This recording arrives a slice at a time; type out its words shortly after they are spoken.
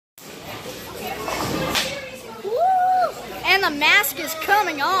and the mask is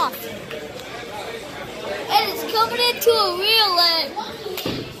coming off. And it's coming into a real end.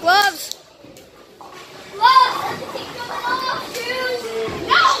 Gloves. Gloves, everything coming off. Shoes.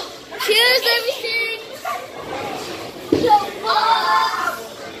 No! Shoes, everything. No,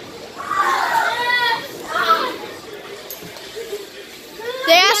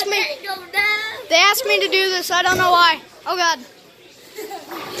 They asked me to do this. I don't know why. Oh God.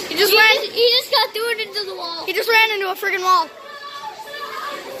 He just got thrown into the wall. He just ran into a friggin' wall.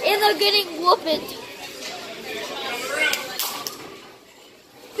 And they're getting whooped.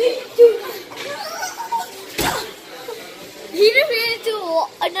 He just ran into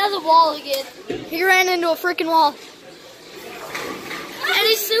another wall again. He ran into a freaking wall. And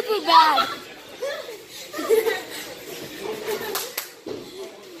he's super bad.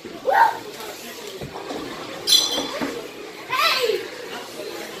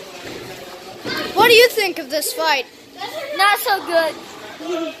 What do you think of this fight? Not so good.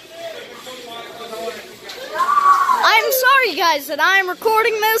 I'm sorry, guys, that I'm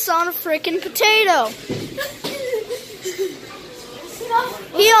recording this on a freaking potato.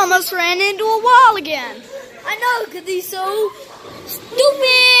 He almost ran into a wall again. I know, because he's so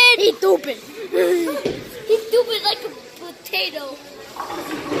stupid. He's stupid. He's stupid like a potato.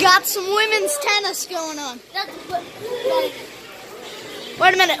 Got some women's tennis going on. That's what, like,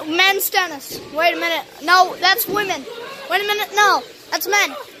 wait a minute, men's tennis. Wait a minute. No, that's women. Wait a minute, no, that's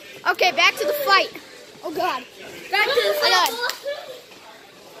men. Okay, back to the fight. Oh God. Back to the fight.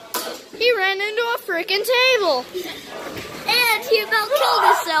 He ran into a freaking table. And he about killed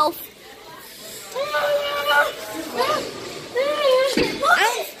himself.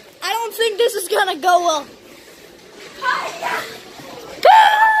 I don't think this is gonna go well.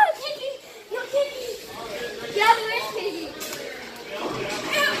 Yeah, there is Piggy.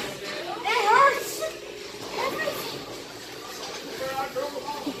 It hurts.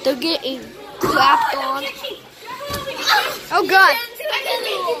 They're getting clapped on. Oh God.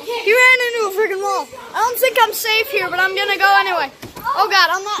 He ran into a freaking wall. I don't think I'm safe here, but I'm gonna go anyway. Oh God,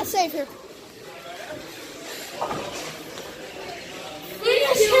 I'm not safe here.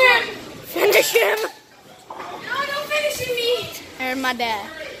 Finish him. Finish him. No, don't finish me. There's my dad.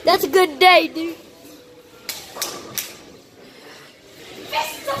 That's a good day, dude.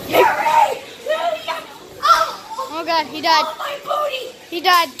 Oh God, he died. Oh, my booty. He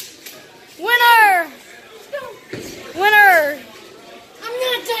died. Winner! Winner! I'm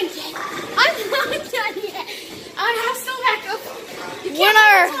not done yet. I'm not done yet. I have some backup.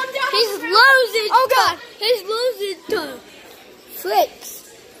 Winner! He's losing. Oh God! He's losing to Flicks.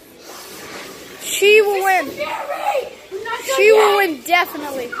 She will win. She will win,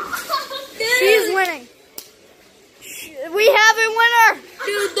 definitely. She's winning. We have a winner!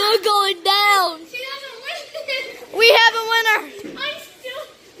 Dude, they're going down. She doesn't win. We have a winner! I'm still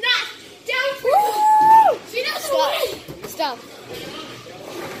not down for She doesn't win. Stop.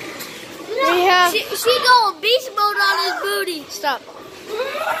 No, We have... She going beast mode on his booty. Stop.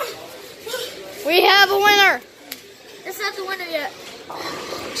 We have a winner. That's not the winner yet.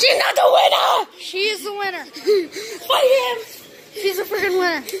 She's not the winner! She is the winner. Fight him. She's a freaking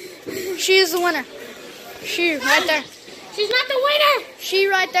winner. She is the winner. She, right there. She's not the winner. She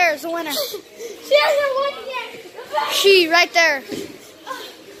right there is the winner. She hasn't won yet. She right there.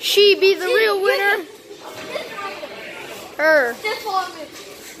 She be the real winner. Her.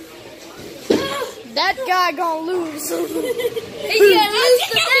 That guy gonna lose. He's gonna lose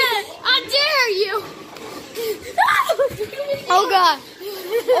the man. I dare you. Oh God.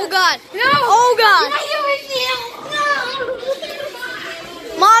 Oh God. No. Oh God.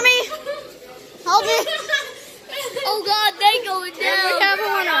 No. Mommy. Help me. Oh God, they going down. We have a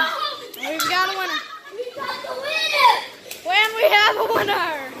winner. We've got a winner. We got the winner. When we have a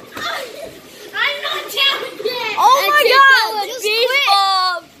winner. I'm not down yet. Oh my God. Just Beast quit.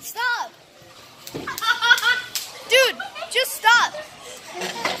 Bomb. Stop. Dude, just stop.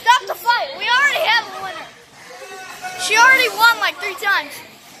 Stop the fight. We already have a winner. She already won like 3 times.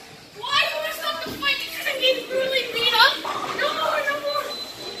 Why do we stop the fight? Because I get really beat up. No more, no more.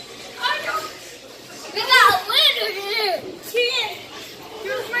 I don't. We got a winner here.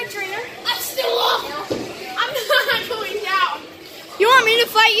 Here's my trainer. I'm still up. I'm not going down. You want me to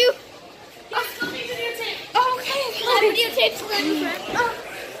fight you? Yes, let me videotape. Oh, okay. I videotape for my friend.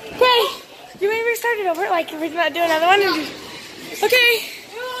 Okay. You want me to start it over? Like, we're not doing another one? Okay.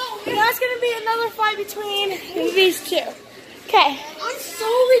 Now it's going to be another fight between these two. Okay. I'm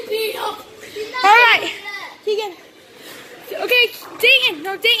slowly beat up. All right. Keegan. Okay, Dayton.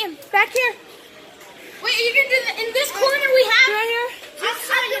 No, Dayton. Back here. Wait, you can do that in this corner we have? Right here. I'm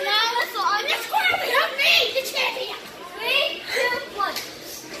cutting it out. In this corner we have me, the champion. Me?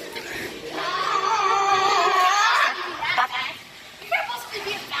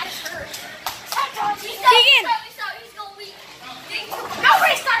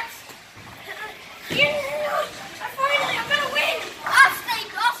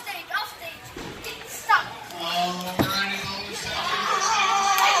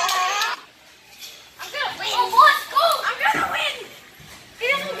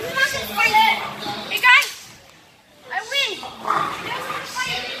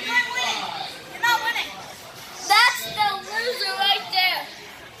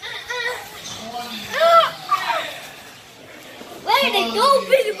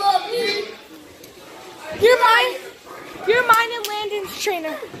 You're mine and Landon's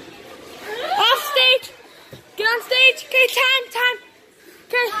trainer. Off stage. Get on stage. Okay, time.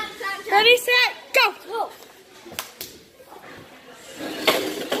 Okay. Ready, set, go.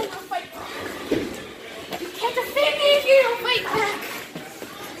 You can't defeat me if you don't fight back.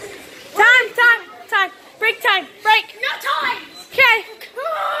 Time. Break time. Break. No time. Okay.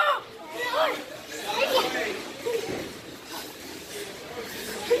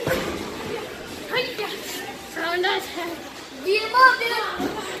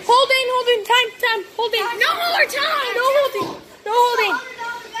 Holding. Time. Holding. No more time. No holding.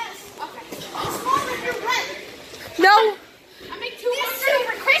 No. I make 200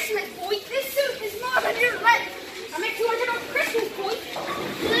 for Christmas, boy. This suit is smaller than your leg. I make 200 for Christmas, boy.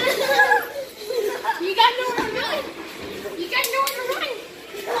 You got nowhere to run.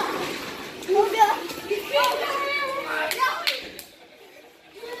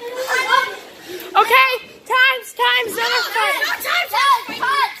 Okay. Time's not a fight. No time.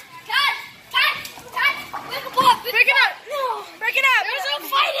 Break it up. There's no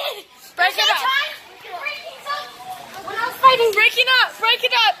fighting. Break it up. When I was fighting, Break it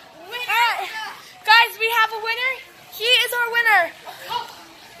up. Alright. Guys, we have a winner. He is our winner.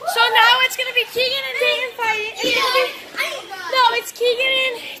 So now it's gonna be Keegan and Dayton fighting.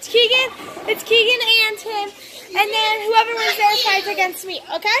 It's Keegan and him. And then whoever wins their fights against me,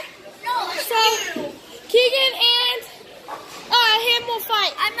 okay? So Keegan and him will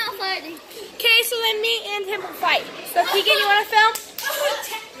fight. I'm not fighting. Okay, so then me and him will fight. So Keegan, you wanna film?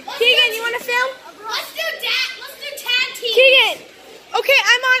 Keegan, you wanna film? Let's do tag team. Keegan! Okay,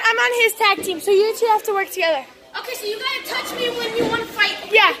 I'm on his tag team, so you two have to work together. Okay, so you gotta touch me when you want to fight.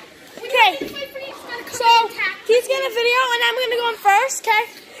 Yeah. Okay. So he's gonna video and I'm gonna go in first, okay?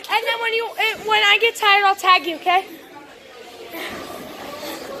 And then when I get tired, I'll tag you, okay?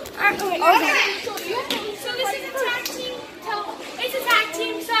 Okay. So this is a tag team. It's a tag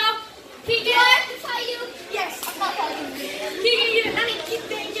team. So Keegan, do I have to fight you? Yes. I'm not fighting you.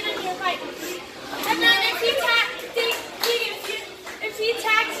 Keegan, get in here, fight. And then if he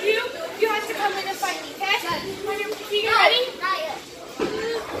tags you, you have to come in and fight me, okay? Keegan, ready? Not yet.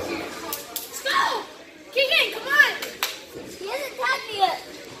 Let's go! Keegan, come on! He hasn't tagged me yet.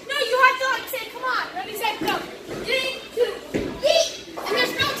 No, you have to say, come on. Ready, set, go. 3, 2, Yeet! And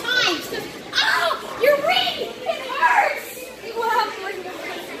there's no time. Oh, your ring! It hurts! you will have to win the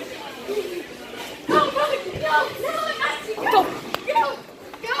race. No, I got you. Go.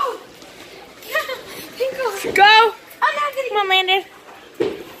 Go. I'm not gonna Come on, Landon.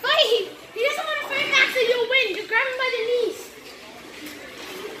 fight him. He doesn't want to fight back, so you'll win. Just grab him by the knees.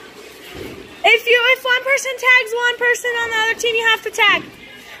 If one person tags one person on the other team, you have to tag.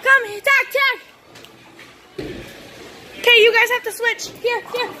 Come, tag. Okay, you guys have to switch. Here.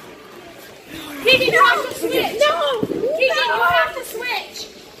 Keegan, you have to switch. No. Keegan, you have to switch.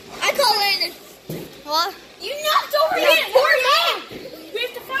 I call Landon. What? You knocked over No. his poor man. We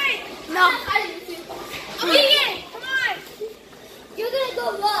have to fight. No. Keegan, come on. You're gonna go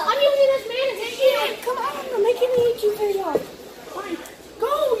low. I'm using this man as Keegan, come on. I'm making the YouTube video. Fine.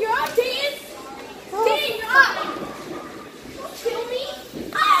 Go, you're up, Dayton. Dayton, you're up. Don't kill me.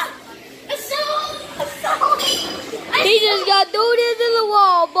 Assault! He just got thrown into the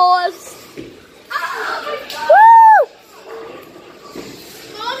wall, boys.